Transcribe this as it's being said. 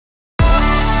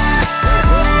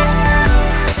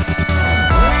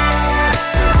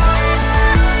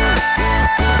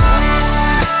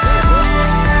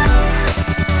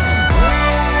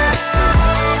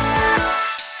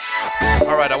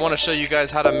want to show you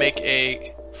guys how to make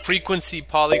a frequency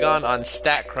polygon on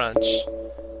StatCrunch.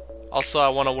 Also, I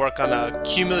want to work on a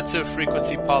cumulative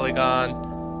frequency polygon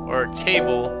or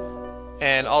table,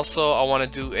 and also I want to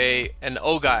do an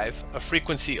ogive, a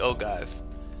frequency ogive.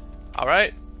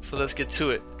 Alright, so let's get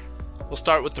to it. We'll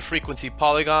start with the frequency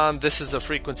polygon. This is a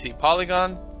frequency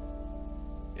polygon.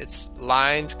 It's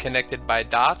lines connected by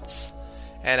dots,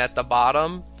 and at the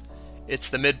bottom it's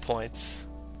the midpoints.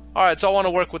 Alright, so I want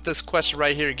to work with this question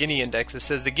right here, Gini index. It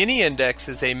says the Gini index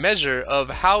is a measure of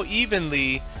how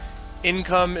evenly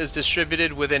income is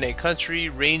distributed within a country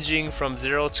ranging from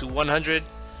 0 to 100.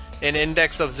 An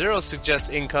index of 0 suggests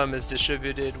income is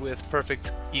distributed with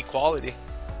perfect equality.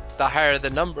 The higher the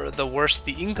number, the worse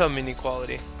the income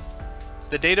inequality.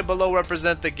 The data below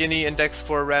represent the Gini index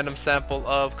for a random sample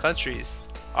of countries.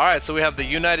 Alright, so we have the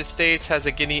United States has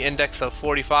a Gini index of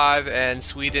 45 and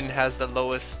Sweden has the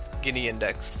lowest Gini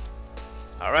index.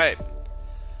 Alright,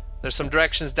 there's some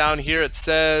directions down here. It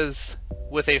says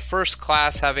with a first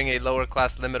class having a lower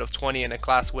class limit of 20 and a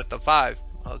class width of 5.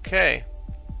 Okay,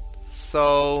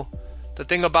 so the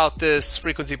thing about this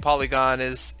frequency polygon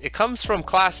is it comes from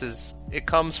classes. It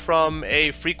comes from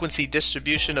a frequency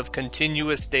distribution of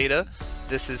continuous data.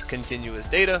 This is continuous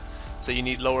data. So you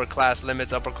need lower class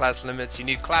limits, upper class limits, you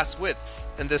need class widths.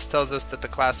 And this tells us that the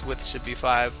class width should be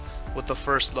 5 with the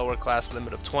first lower class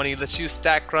limit of 20. Let's use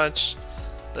StatCrunch.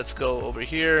 Let's go over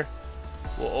here.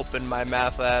 We'll open my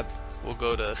math lab. We'll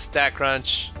go to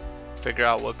StatCrunch, figure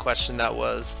out what question that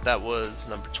was. That was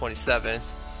number 27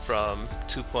 from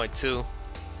 2.2.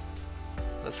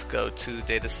 Let's go to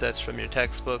data sets from your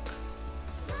textbook.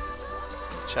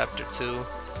 Chapter 2.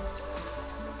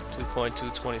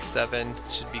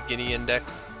 2.227 should be Gini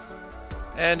index.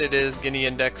 And it is Gini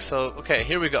index. So, okay,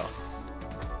 here we go.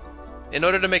 In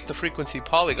order to make the frequency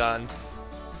polygon,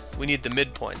 we need the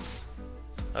midpoints.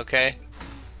 Okay?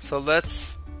 So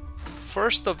let's,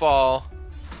 first of all,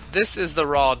 this is the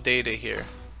raw data here.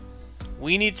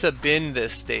 We need to bin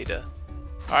this data.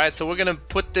 Alright, so we're going to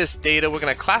put this data, we're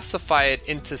going to classify it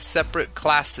into separate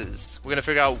classes. We're going to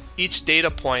figure out each data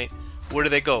point, where do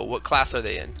they go? What class are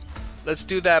they in? Let's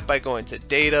do that by going to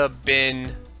data,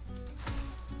 bin,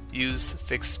 use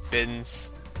fixed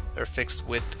bins, or fixed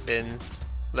width bins.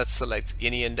 Let's select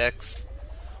Gini index.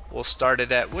 We'll start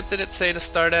it at, what did it say to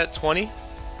start at? 20?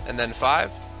 And then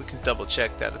 5? We can double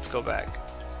check that. Let's go back.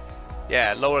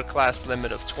 Yeah, lower class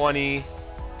limit of 20,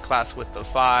 class width of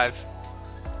 5.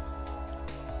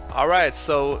 Alright,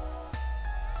 so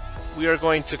we are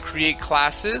going to create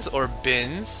classes or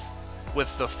bins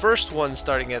with the first one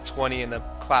starting at 20 and a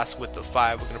class width of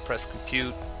 5. We're going to press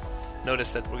compute.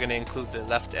 Notice that we're going to include the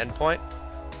left endpoint.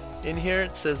 In here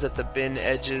it says that the bin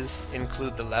edges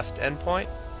include the left endpoint.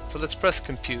 So let's press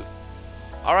compute.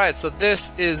 Alright, so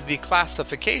this is the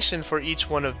classification for each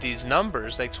one of these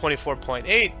numbers. Like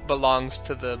 24.8 belongs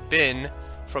to the bin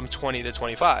from 20 to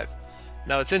 25.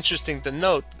 Now it's interesting to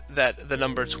note that the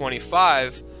number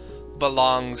 25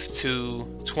 belongs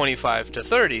to 25 to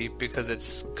 30 because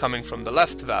it's coming from the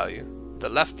left value. The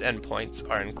left endpoints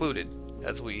are included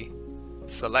as we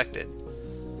selected.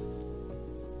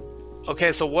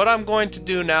 Okay, so what I'm going to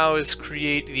do now is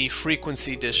create the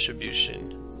frequency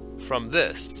distribution from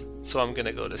this. So I'm going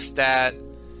to go to Stat,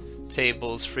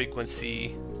 Tables,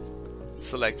 Frequency,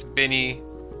 select Bini,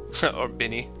 or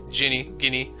Bini,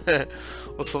 Gini.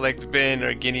 We'll select bin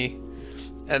or Gini,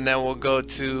 and then we'll go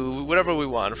to whatever we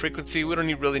want. Frequency, we don't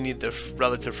really need the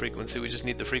relative frequency, we just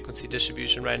need the frequency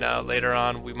distribution right now. Later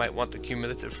on we might want the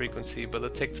cumulative frequency, but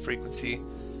let's take the frequency.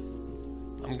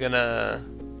 I'm gonna,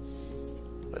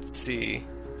 let's see,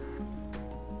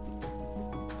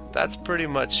 that's pretty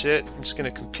much it. I'm just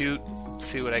gonna compute,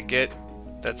 see what I get.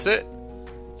 That's it.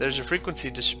 There's your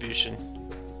frequency distribution.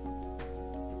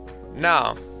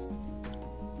 Now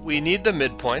we need the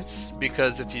midpoints,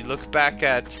 because if you look back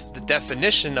at the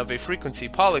definition of a frequency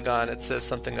polygon, it says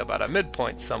something about a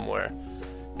midpoint somewhere.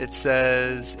 It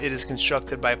says it is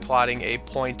constructed by plotting a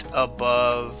point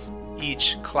above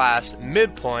each class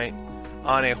midpoint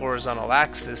on a horizontal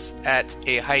axis at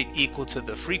a height equal to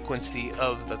the frequency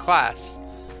of the class.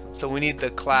 So we need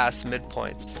the class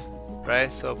midpoints,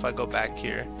 right? So if I go back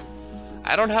here,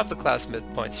 I don't have the class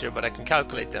midpoints here, but I can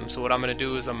calculate them. So what I'm going to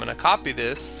do is I'm going to copy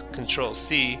this, Control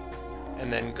C,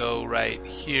 and then go right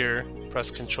here, press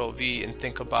Control V, and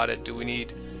think about it. Do we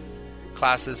need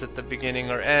classes at the beginning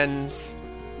or ends?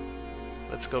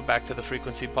 Let's go back to the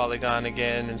frequency polygon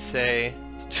again and say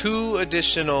 2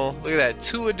 additional, look at that,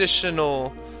 2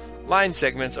 additional line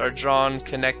segments are drawn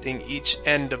connecting each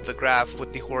end of the graph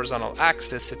with the horizontal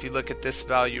axis. If you look at this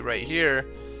value right here,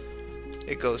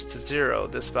 it goes to 0.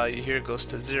 This value here goes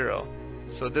to 0.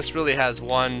 So this really has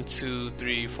 1, 2,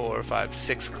 3, 4, 5,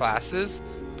 6 classes,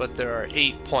 but there are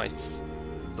 8 points.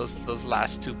 Those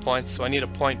last 2 points. So I need a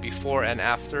point before and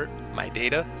after my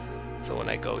data. So when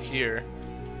I go here,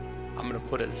 I'm gonna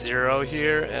put a 0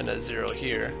 here and a 0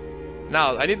 here.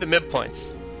 Now I need the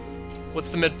midpoints.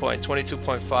 What's the midpoint?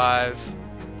 22.5,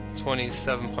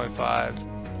 27.5,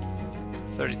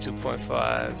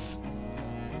 32.5,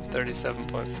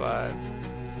 37.5,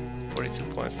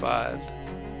 42.5,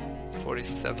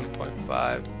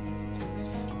 47.5,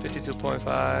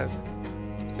 52.5,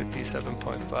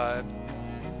 57.5,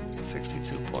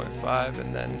 62.5,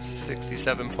 and then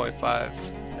 67.5,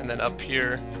 and then up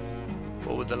here,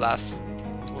 what would the last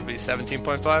will be?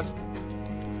 17.5.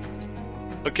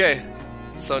 Okay,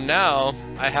 so now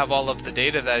I have all of the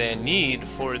data that I need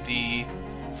for the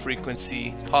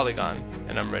frequency polygon,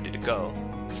 and I'm ready to go.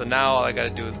 So now all I gotta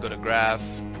do is go to graph,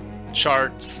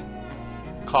 charts,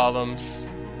 columns.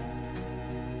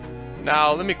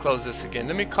 Now let me close this again.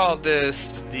 Let me call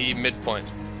this the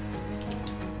midpoint,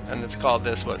 and let's call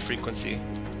this what? Frequency.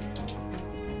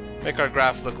 Make our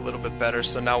graph look a little bit better.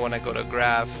 So now when I go to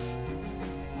graph,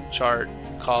 chart,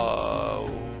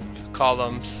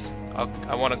 columns,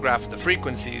 I want to graph the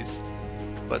frequencies,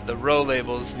 but the row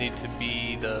labels need to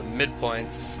be the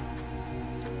midpoints,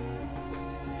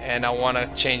 and I want to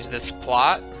change this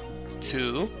plot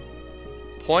to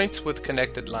points with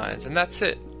connected lines, and that's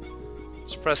it.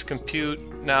 Just press compute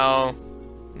now,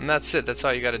 and that's it. That's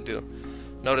all you got to do.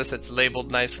 Notice it's labeled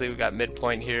nicely. We got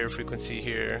midpoint here, frequency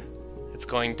here. It's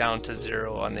going down to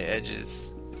 0 on the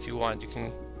edges. If you want, you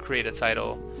can create a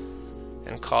title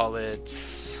and call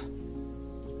it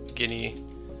Guinea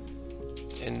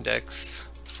Index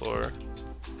for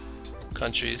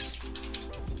countries.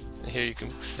 And here you can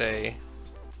say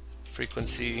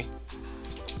frequency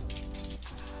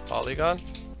Polygon.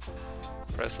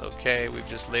 Press OK. We've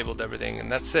just labeled everything,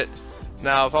 and that's it.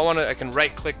 Now if I want to, I can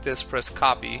right click this, press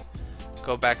copy,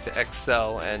 go back to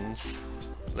Excel, and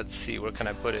let's see, where can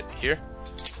I put it? Here.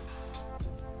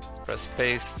 Press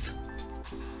paste,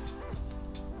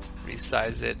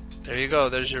 resize it. There you go,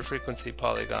 there's your frequency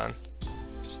polygon.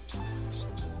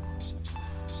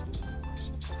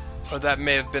 Or that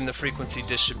may have been the frequency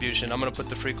distribution. I'm gonna put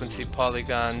the frequency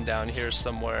polygon down here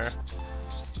somewhere.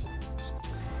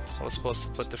 I was supposed to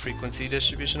put the frequency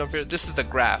distribution up here. This is the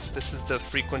graph. This is the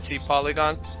frequency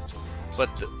polygon. But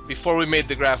before we made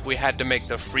the graph, we had to make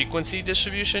the frequency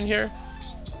distribution here.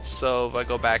 So if I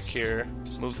go back here,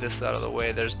 move this out of the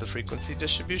way, there's the frequency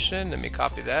distribution. Let me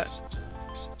copy that.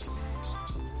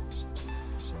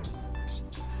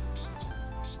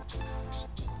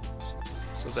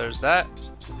 So there's that.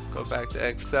 Go back to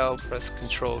Excel, press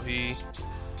Ctrl V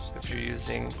if you're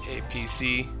using a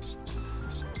PC.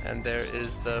 And there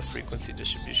is the frequency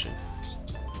distribution.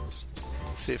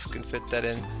 Let's see if we can fit that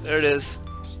in. There it is.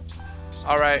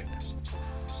 Alright.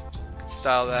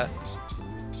 Style that.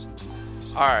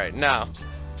 Alright, now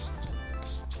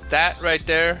that right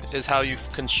there is how you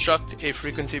construct a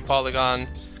frequency polygon.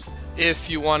 If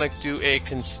you want to do a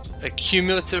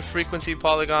cumulative frequency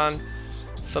polygon,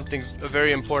 a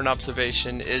very important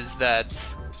observation is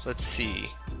that, let's see,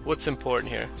 what's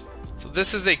important here. So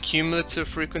this is a cumulative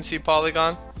frequency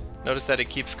polygon. Notice that it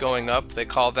keeps going up. They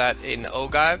call that an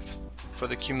ogive for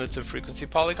the cumulative frequency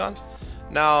polygon.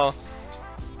 Now,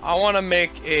 I want to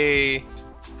make a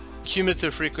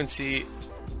cumulative frequency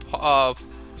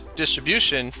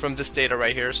distribution from this data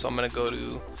right here. So I'm going to go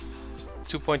to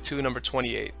 2.2 number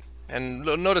 28. And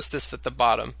notice this at the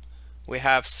bottom. We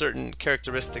have certain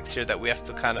characteristics here that we have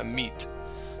to kind of meet.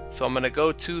 So I'm going to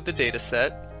go to the data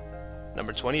set,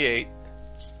 number 28,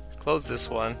 close this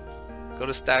one, go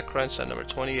to StatCrunch on number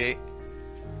 28.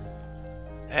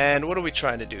 And what are we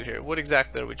trying to do here? What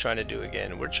exactly are we trying to do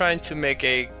again? We're trying to make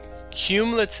a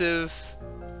cumulative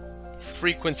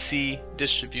frequency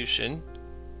distribution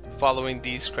following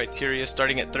these criteria,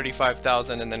 starting at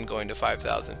 35,000 and then going to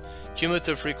 5,000.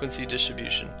 Cumulative frequency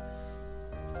distribution.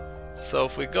 So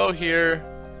if we go here,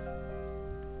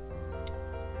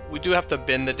 we do have to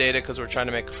bin the data because we're trying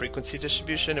to make a frequency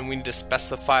distribution, and we need to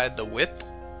specify the width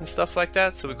and stuff like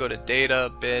that. So we go to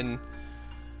data, bin,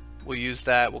 we'll use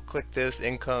that, we'll click this,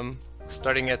 income,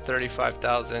 starting at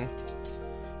 35,000.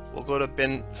 We'll go to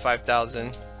bin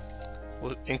 5,000,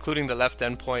 including the left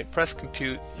endpoint, press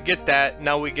compute, you get that.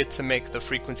 Now we get to make the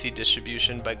frequency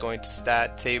distribution by going to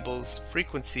stat tables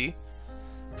frequency,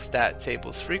 stat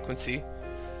tables frequency,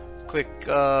 click,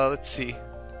 let's see,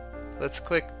 let's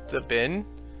click the bin,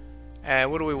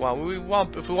 and what do we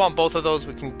want? If we want both of those,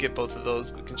 we can get both of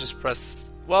those. We can just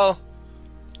press, well,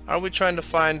 are we trying to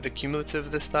find the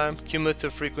cumulative this time?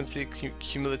 Cumulative frequency,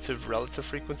 cumulative relative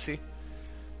frequency.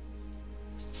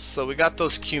 So we got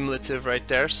those cumulative right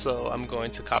there, so I'm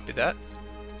going to copy that,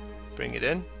 bring it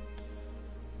in.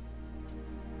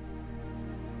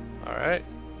 Alright,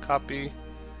 copy,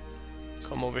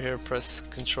 come over here, press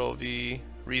Ctrl V,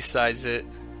 resize it.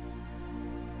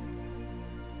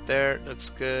 There, looks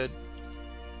good.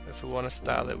 If we want to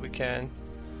style it, we can.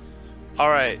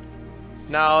 Alright,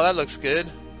 now that looks good.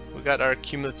 We got our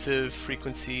cumulative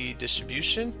frequency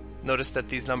distribution. Notice that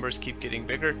these numbers keep getting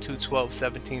bigger: 2, 12,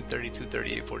 17, 32,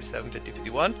 38, 47, 50,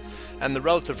 51. And the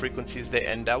relative frequencies, they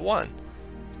end at 1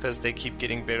 because they keep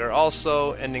getting bigger.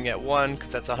 Also ending at 1 because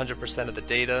that's 100% of the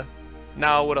data.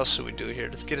 Now what else should we do here?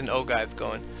 Let's get an Ogive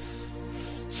going.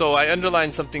 So I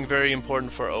underlined something very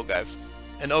important for Ogive.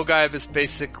 An Ogive is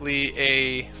basically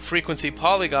a frequency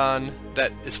polygon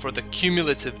that is for the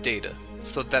cumulative data.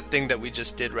 So that thing that we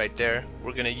just did right there,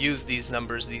 we're going to use these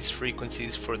numbers, these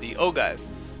frequencies, for the Ogive.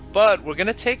 But we're going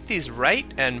to take these right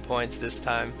endpoints this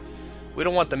time. We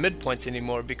don't want the midpoints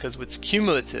anymore because it's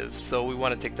cumulative, so we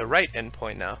want to take the right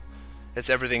endpoint now. It's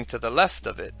everything to the left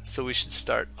of it, so we should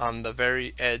start on the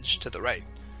very edge to the right.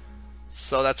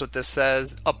 So that's what this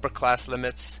says, upper class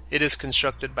limits. It is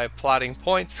constructed by plotting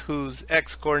points whose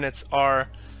x coordinates are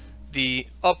the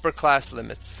upper class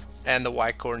limits and the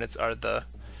y coordinates are the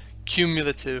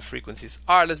cumulative frequencies.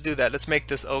 Alright, let's do that. Let's make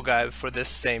this Ogive for this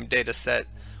same data set.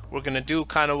 We're going to do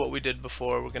kind of what we did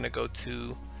before. We're going to go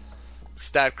to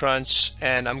StatCrunch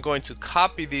and I'm going to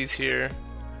copy these here.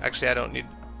 Actually, I don't need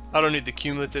the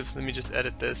cumulative. Let me just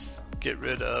edit this. Get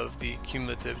rid of the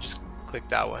cumulative. Just click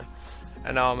that one.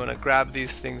 And now I'm going to grab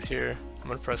these things here. I'm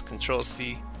going to press Ctrl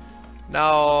C.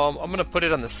 Now I'm going to put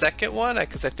it on the second one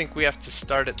because I think we have to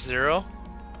start at 0.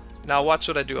 Now watch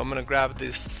what I do. I'm going to grab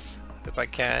this if I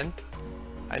can.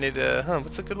 I need to,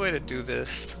 what's a good way to do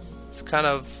this? It's kind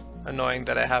of annoying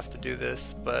that I have to do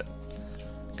this, but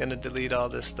I'm going to delete all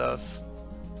this stuff.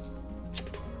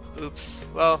 Oops.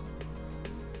 Well,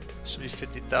 should be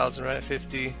 50,000, right?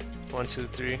 50, 1, 2,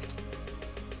 3.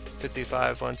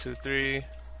 55, 1, 2, 3.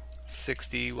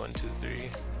 60, 1, 2, 3.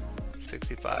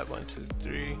 65, 1, 2,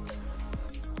 3.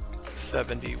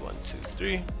 70, 1, 2,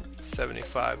 3.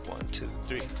 75, 1, 2,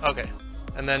 3. Okay.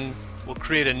 And then we'll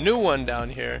create a new one down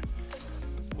here,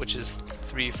 which is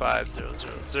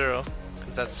 35000,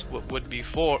 because that's what would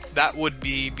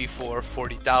be before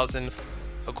 40,000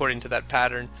 according to that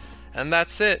pattern. And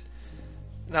that's it.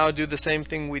 Now do the same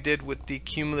thing we did with the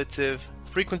cumulative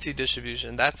frequency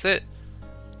distribution. That's it.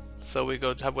 So we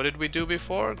go, what did we do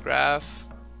before? Graph,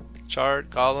 chart,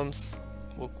 columns.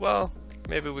 Well,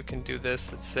 maybe we can do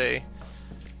this. Let's say,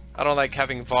 I don't like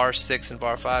having var 6 and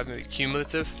var 5, maybe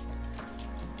cumulative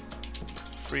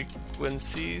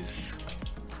frequencies.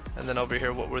 And then over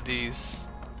here, what were these?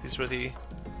 These were the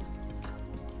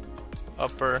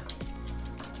upper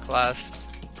class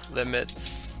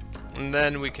limits. And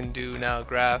then we can do now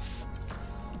graph,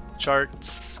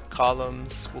 charts,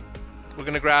 columns. We're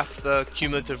going to graph the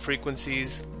cumulative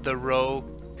frequencies. The row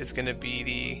is going to be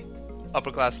the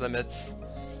upper class limits.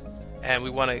 And we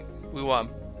want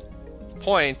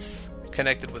points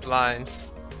connected with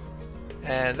lines.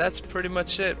 And that's pretty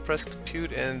much it. Press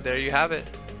compute and there you have it.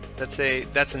 That's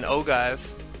an Ogive.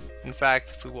 In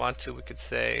fact, if we want to, we could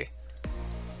say,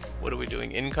 what are we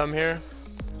doing? Income here.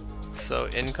 So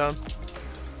income.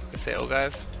 We could say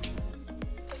Ogive.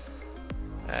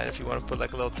 And if you want to put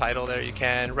like a little title there, you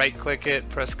can. Right click it,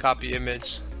 press copy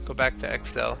image, go back to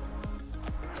Excel,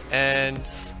 and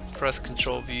press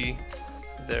Ctrl V.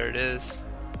 There it is.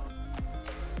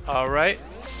 Alright,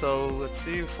 so let's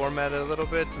see, format it a little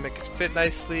bit to make it fit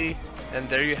nicely, and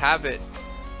there you have it.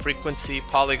 Frequency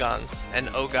polygons and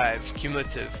Ogives,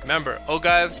 cumulative. Remember,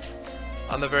 Ogives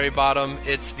on the very bottom,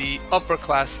 it's the upper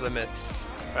class limits,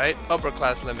 right? Upper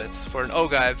class limits for an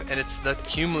Ogive, and it's the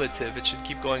cumulative. It should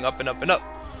keep going up and up and up.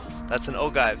 That's an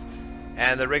Ogive.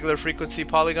 And the regular frequency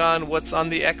polygon, what's on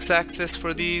the x-axis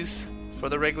for these? For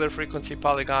the regular frequency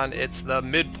polygon, it's the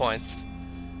midpoints.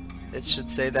 It should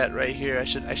say that right here.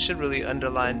 I should really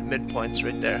underline midpoints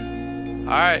right there.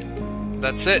 Alright,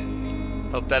 that's it.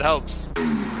 Hope that helps.